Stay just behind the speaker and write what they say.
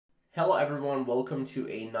Hello everyone, welcome to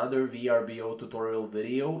another VRBO tutorial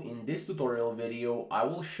video. In this tutorial video, I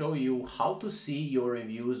will show you how to see your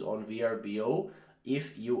reviews on VRBO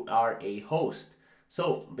if you are a host.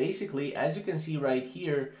 So basically, as you can see right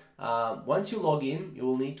here, once you log in, you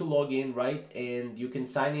will need to log in, right? And you can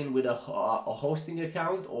sign in with a hosting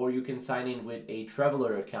account, or you can sign in with a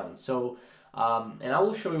traveler account. And I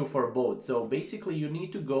will show you for both. So basically, you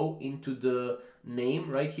need to go into the name.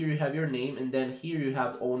 Right here you have your name, and then here you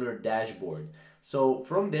have owner dashboard. So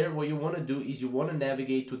from there, what you want to do is you want to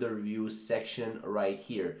navigate to the reviews section right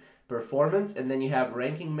here, performance, and then you have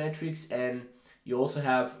ranking metrics, and you also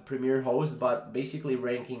have premier host, but basically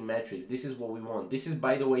ranking metrics. This is what we want. This is,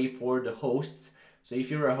 by the way, for the hosts. So if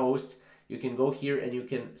you're a host, you can go here and you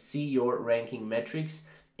can see your ranking metrics,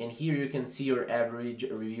 and here you can see your average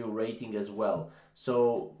review rating as well.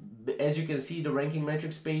 So as you can see, the ranking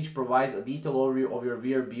metrics page provides a detailed overview of your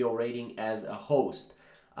VRBO rating as a host.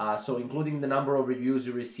 So including the number of reviews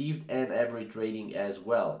you received and average rating as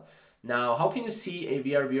well. Now, how can you see a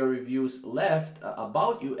VRBO reviews left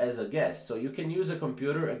about you as a guest? So you can use a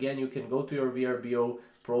computer. Again, you can go to your VRBO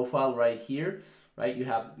profile right here, right? You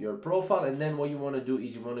have your profile, and then what you want to do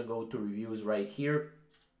is you want to go to reviews right here.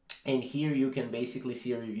 And here you can basically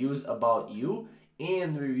see reviews about you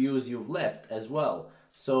and reviews you've left as well.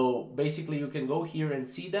 So basically you can go here and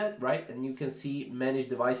see that, right? And you can see manage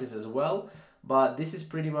devices as well. But this is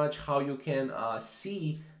pretty much how you can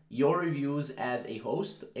see your reviews as a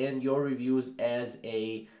host and your reviews as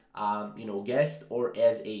a guest or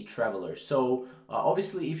as a traveler. So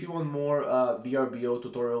obviously, if you want more VRBO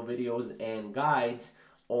tutorial videos and guides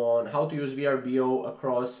on how to use VRBO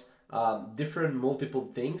across different multiple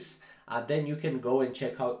things, then you can go and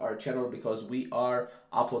check out our channel, because we are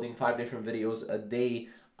uploading 5 different videos a day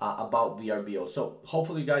about VRBO. So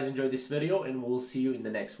hopefully you guys enjoyed this video, and we'll see you in the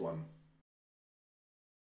next one.